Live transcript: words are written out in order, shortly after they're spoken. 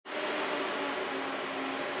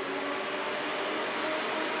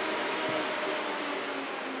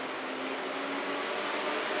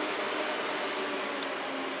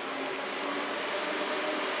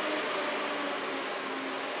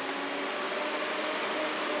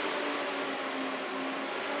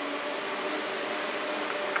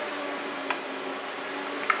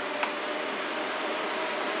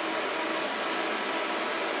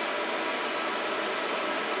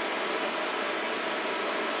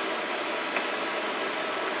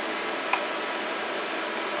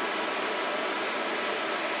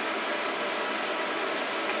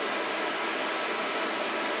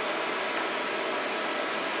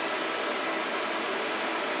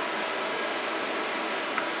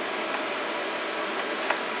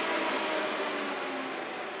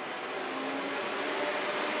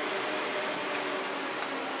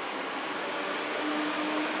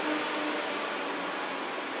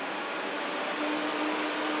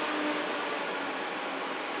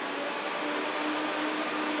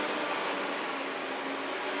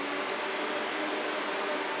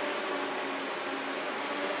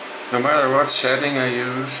No matter what setting I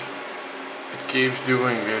use, it keeps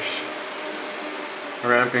doing this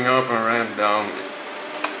ramping up and ramp down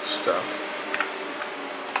stuff.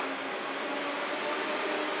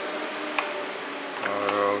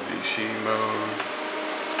 Auto DC mode.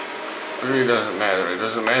 It really doesn't matter. It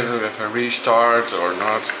doesn't matter if I restart or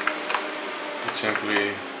not. It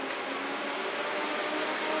simply...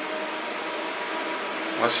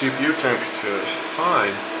 My CPU temperature is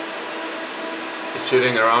fine. It's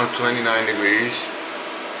sitting around 29 degrees.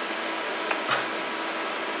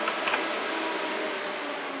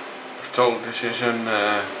 I've told this isn't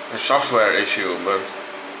a software issue, but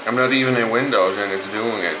I'm not even in Windows and it's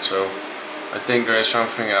doing it, so I think there is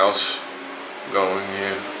something else going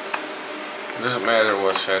here. It doesn't matter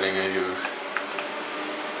what setting I use.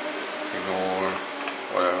 Ignore,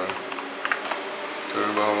 whatever.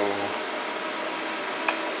 Turbo,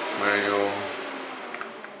 manual.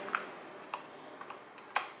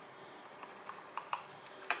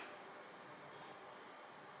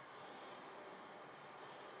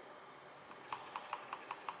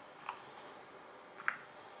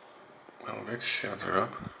 Well, let's shut her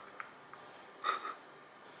up.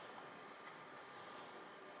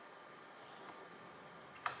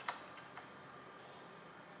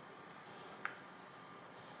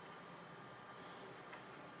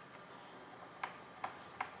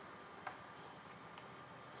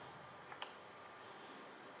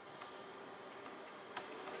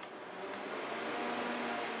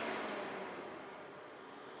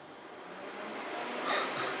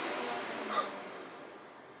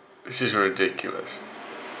 This is ridiculous.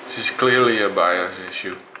 This is clearly a BIOS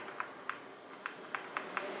issue.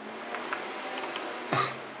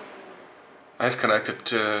 I've connected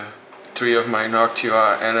 3 of my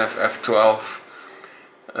Noctua NF-F12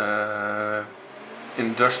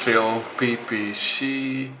 industrial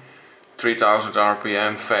PPC 3000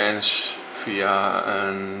 RPM fans via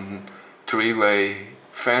a 3-way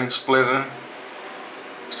fan splitter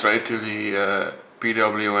straight to the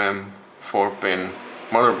PWM 4-pin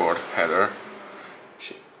motherboard header,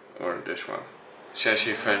 or this one,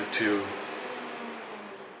 chassis fan 2.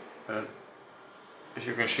 As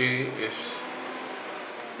you can see,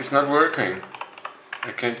 it's not working.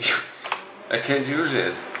 I can't use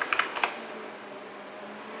it.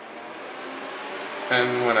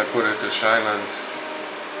 And when I put it to silent,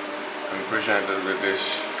 I'm presented with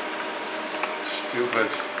this stupid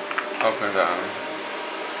up and down.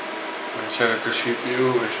 When I set it to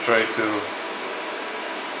CPU, it's straight to,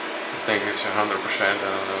 I think it's 100%, I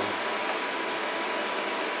don't know.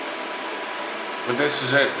 But this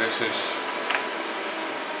is it, it's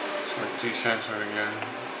my T sensor again.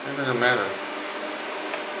 It doesn't matter.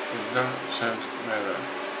 It doesn't matter.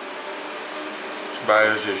 It's a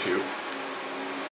BIOS issue.